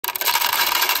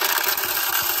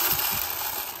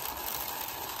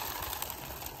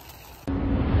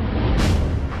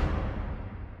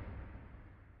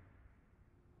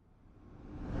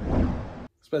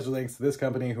Special thanks to this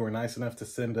company who were nice enough to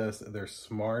send us their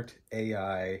smart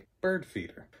AI bird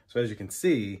feeder. So as you can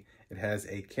see, it has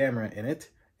a camera in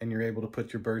it and you're able to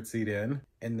put your bird seed in,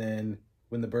 and then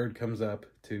when the bird comes up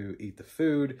to eat the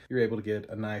food, you're able to get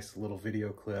a nice little video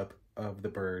clip of the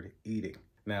bird eating.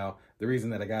 Now, the reason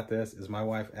that I got this is my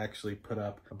wife actually put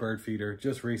up a bird feeder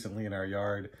just recently in our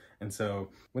yard. And so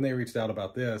when they reached out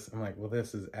about this, I'm like, well,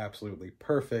 this is absolutely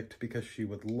perfect because she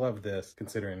would love this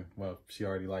considering, well, she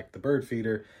already liked the bird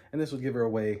feeder and this would give her a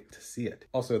way to see it.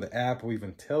 Also, the app will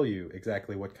even tell you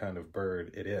exactly what kind of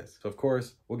bird it is. So of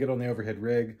course, we'll get on the overhead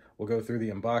rig, we'll go through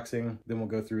the unboxing, then we'll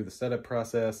go through the setup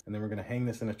process, and then we're gonna hang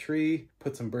this in a tree,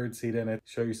 put some bird seed in it,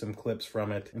 show you some clips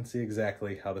from it, and see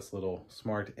exactly how this little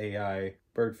smart AI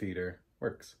bird feeder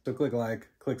works. So click like,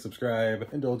 click subscribe,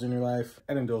 indulge in your life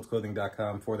at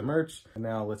indulgeclothing.com for the merch. And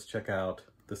now let's check out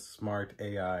the smart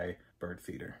AI bird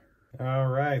feeder. All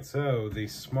right, so the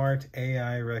smart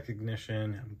AI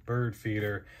recognition bird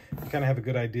feeder. You kind of have a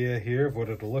good idea here of what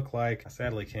it'll look like. I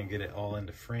sadly can't get it all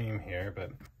into frame here,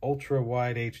 but ultra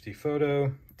wide HD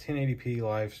photo, 1080p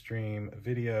live stream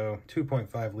video,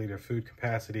 2.5 liter food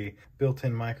capacity,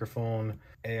 built-in microphone,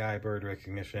 AI bird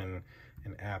recognition,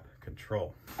 and app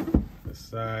control. This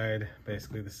side,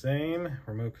 basically the same.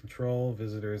 Remote control,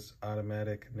 visitors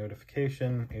automatic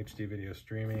notification, HD video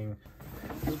streaming.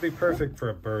 This would be perfect for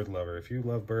a bird lover. If you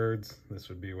love birds, this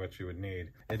would be what you would need.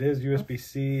 It is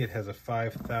USB-C. It has a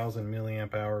 5,000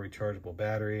 milliamp hour rechargeable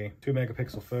battery, 2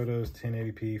 megapixel photos,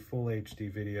 1080p, full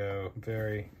HD video.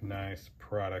 Very nice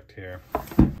product here.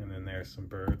 And then there's some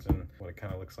birds and what it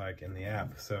kind of looks like in the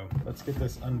app. So let's get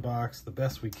this unboxed the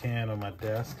best we can on my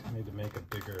desk. I need to make a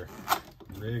bigger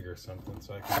rig or something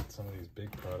so I can get some of these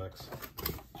big products.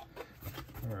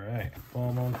 All right,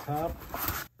 foam on top.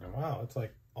 And wow, it's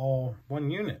like all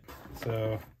one unit.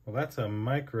 So, well, that's a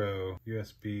micro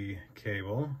USB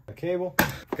cable. A cable.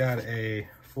 Got a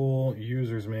full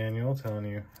user's manual telling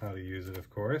you how to use it, of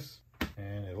course.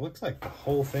 And it looks like the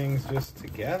whole thing's just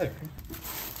together.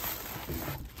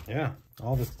 Yeah,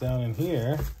 all that's down in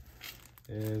here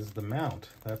is the mount.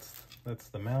 That's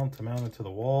the mount to mount it to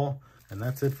the wall. And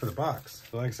that's it for the box.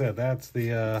 So like I said, that's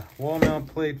the wall mount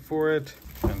plate for it.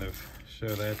 Kind of show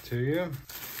that to you.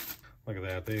 Look at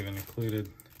that, they even included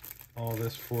all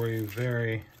this for you.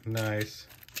 Very nice.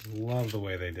 Love the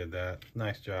way they did that.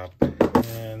 Nice job.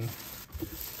 And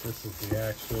this is the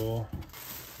actual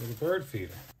little bird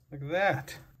feeder. Look at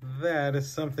that. That is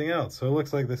something else. So it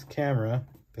looks like this camera.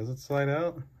 Does it slide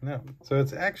out? No. So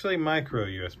it's actually micro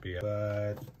USB,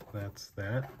 but that's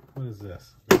that. What is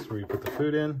this? That's where you put the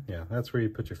food in? Yeah, that's where you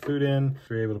put your food in.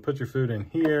 So you're able to put your food in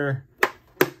here,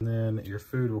 and then your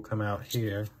food will come out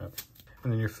here.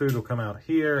 And then your food will come out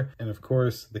here. And of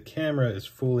course, the camera is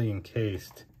fully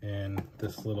encased in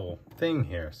this little thing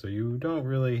here. So you don't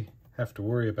really have to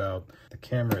worry about the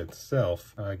camera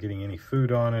itself getting any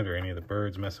food on it or any of the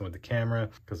birds messing with the camera,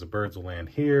 because the birds will land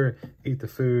here, eat the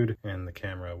food, and the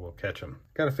camera will catch them.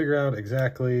 Got to figure out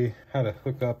exactly how to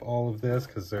hook up all of this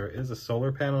because there is a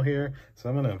solar panel here. So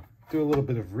I'm going to do a little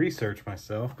bit of research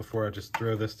myself before I just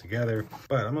throw this together.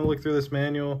 But I'm going to look through this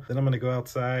manual, then I'm going to go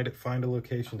outside, find a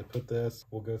location to put this.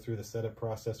 We'll go through the setup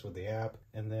process with the app,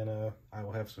 and then I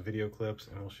will have some video clips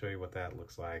and we'll show you what that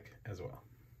looks like as well.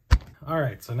 All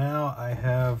right, so now I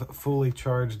have fully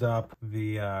charged up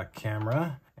the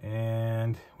camera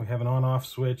and we have an on-off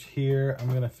switch here.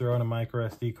 I'm gonna throw in a micro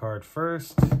SD card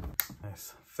first.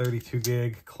 Nice 32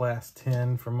 gig class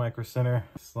 10 from Micro Center.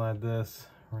 Slide this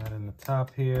right in the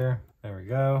top here. There we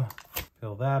go.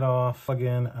 Peel that off. Plug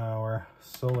in our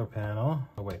solar panel.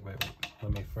 Oh, wait.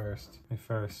 Let me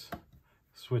first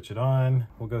switch it on.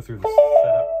 We'll go through the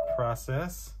setup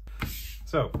process.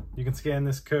 So you can scan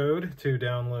this code to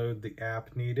download the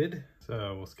app needed.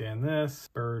 So we'll scan this.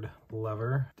 Bird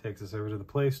Lover takes us over to the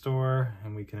Play Store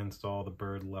and we can install the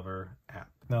Bird Lover app.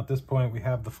 Now at this point we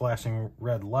have the flashing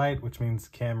red light, which means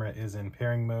the camera is in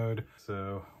pairing mode.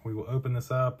 So we will open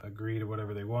this up, agree to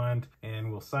whatever they want,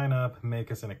 and we'll sign up,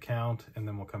 make us an account, and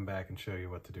then we'll come back and show you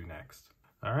what to do next.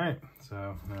 All right,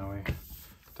 so now we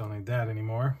don't need that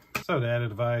anymore. So to add a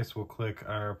device, we'll click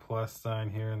our plus sign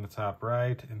here in the top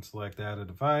right and select add a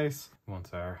device.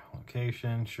 Once our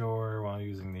location, sure, while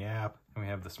using the app. And we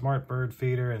have the smart bird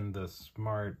feeder and the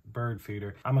smart bird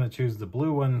feeder. I'm gonna choose the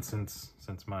blue one since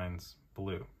mine's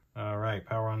blue. All right,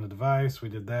 power on the device, we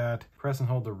did that. Press and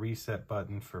hold the reset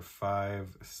button for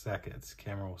 5 seconds.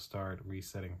 Camera will start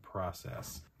resetting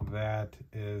process. That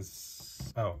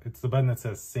is, oh, it's the button that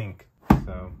says sync.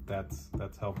 So that's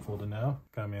helpful to know.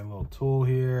 Got me a little tool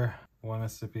here. 1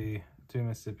 Mississippi, 2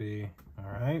 Mississippi,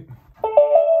 all right.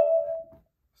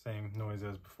 Same noise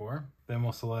as before. Then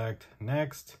we'll select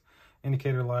next,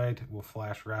 Indicator light will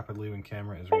flash rapidly when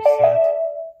camera is reset.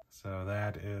 So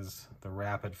that is the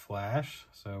rapid flash.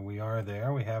 So we are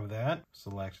there, we have that.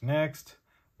 Select next.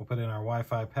 We'll put in our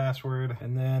Wi-Fi password,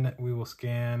 and then we will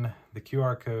scan the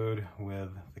QR code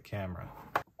with the camera.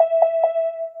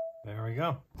 There we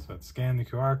go. So it scanned the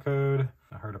QR code.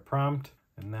 I heard a prompt,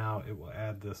 and now it will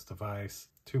add this device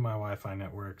to my Wi-Fi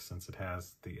network since it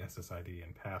has the SSID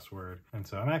and password. And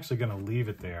so I'm actually going to leave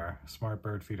it there. Smart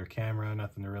bird feeder camera,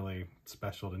 nothing really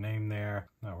special to name there.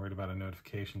 Not worried about a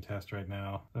notification test right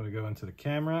now. Then we go into the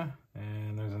camera,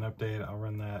 and there's an update. I'll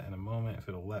run that in a moment if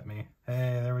it'll let me.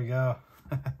 Hey, there we go.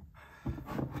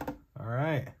 All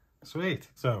right, sweet.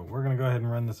 So we're going to go ahead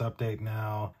and run this update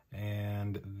now,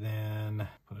 and then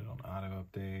put it on auto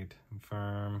update,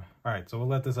 confirm. All right, so we'll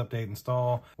let this update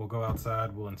install. We'll go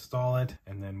outside, we'll install it,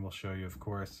 and then we'll show you, of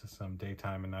course, some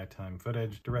daytime and nighttime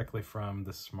footage directly from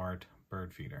the smart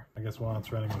bird feeder. I guess while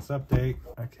it's running this update,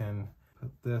 I can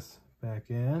put this back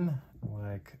in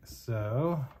like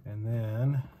so, and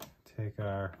then take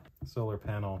our solar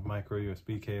panel micro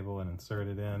USB cable and insert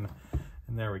it in.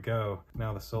 And there we go.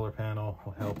 Now the solar panel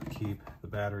will help keep the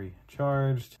battery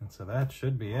charged. And so that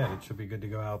should be it. It should be good to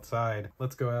go outside.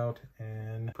 Let's go out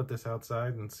and put this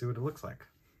outside and see what it looks like.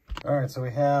 All right, so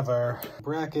we have our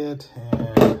bracket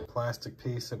and plastic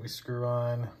piece that we screw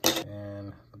on,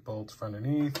 and the bolts for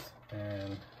underneath,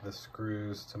 and the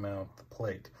screws to mount the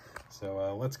plate.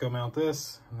 So let's go mount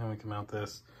this, and then we can mount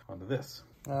this onto this.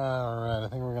 All right, I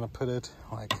think we're gonna put it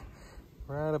like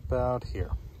right about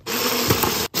here.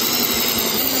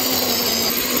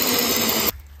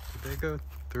 Did they go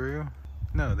through?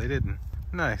 No, they didn't.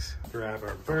 Nice. Grab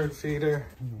our bird feeder.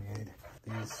 We need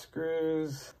these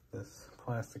screws, this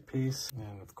plastic piece,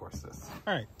 and of course this.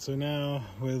 All right, so now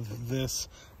with this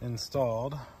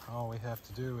installed, all we have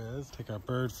to do is take our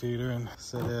bird feeder and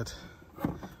set it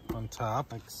on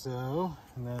top like so,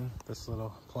 and then this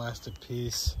little plastic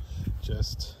piece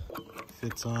just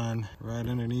fits on right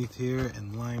underneath here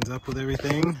and lines up with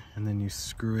everything, and then you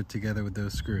screw it together with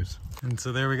those screws. And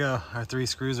so there we go, our 3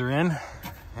 screws are in,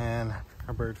 and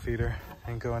our bird feeder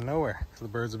ain't going nowhere. So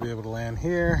the birds will be able to land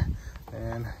here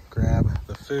and grab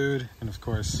the food, and of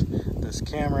course this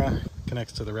camera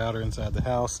connects to the router inside the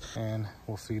house and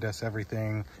will feed us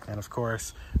everything. And of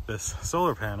course this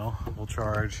solar panel will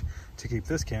charge to keep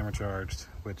this camera charged,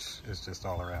 which is just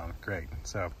all around great.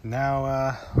 So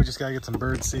now we just gotta get some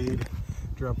bird seed,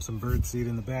 drop some bird seed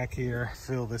in the back here,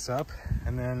 fill this up,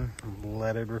 and then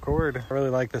let it record. I really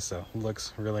like this though, it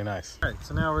looks really nice. All right,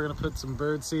 so now we're gonna put some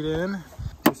bird seed in.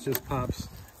 This just pops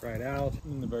right out,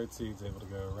 and the bird seed's able to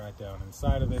go right down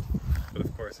inside of it, but of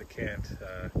course it can't,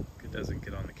 it doesn't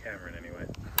get on the camera in any way.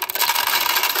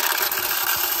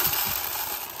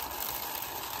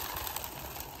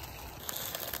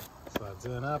 Slides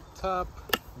in up top,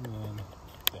 and then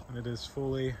and it is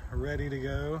fully ready to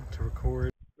go to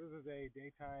record. This is a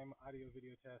daytime audio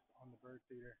video test on the bird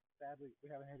feeder. Sadly,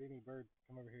 we haven't had any birds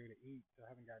come over here to eat, so I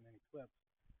haven't gotten any clips,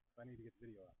 so I need to get the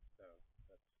video up, so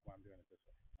that's why I'm doing it this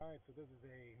way. All right, so this is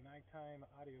a nighttime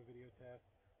audio video test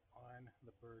on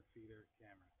the bird feeder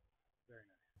camera. Very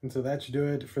nice. And so that should do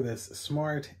it for this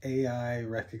smart AI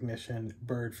recognition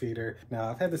bird feeder.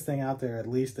 Now, I've had this thing out there at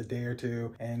least a day or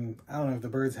two, and I don't know if the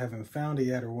birds haven't found it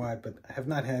yet or what, but I have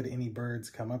not had any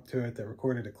birds come up to it that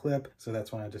recorded a clip, so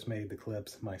that's why I just made the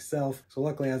clips myself. So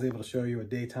luckily I was able to show you a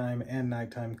daytime and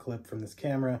nighttime clip from this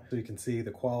camera so you can see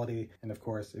the quality. And of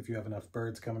course, if you have enough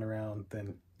birds coming around,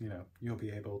 then you know, you'll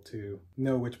be able to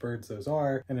know which birds those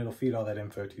are, and it'll feed all that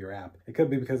info to your app. It could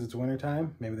be because it's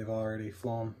wintertime. Maybe they've already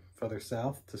flown further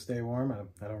south to stay warm.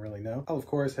 I don't really know. I'll of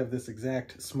course have this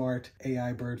exact smart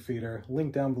AI bird feeder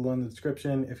linked down below in the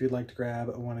description if you'd like to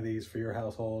grab one of these for your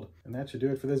household. And that should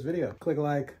do it for this video. Click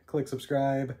like, click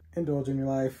subscribe, indulge in your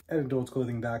life at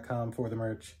indulgeclothing.com for the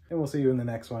merch, and we'll see you in the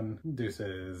next one.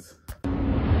 Deuces.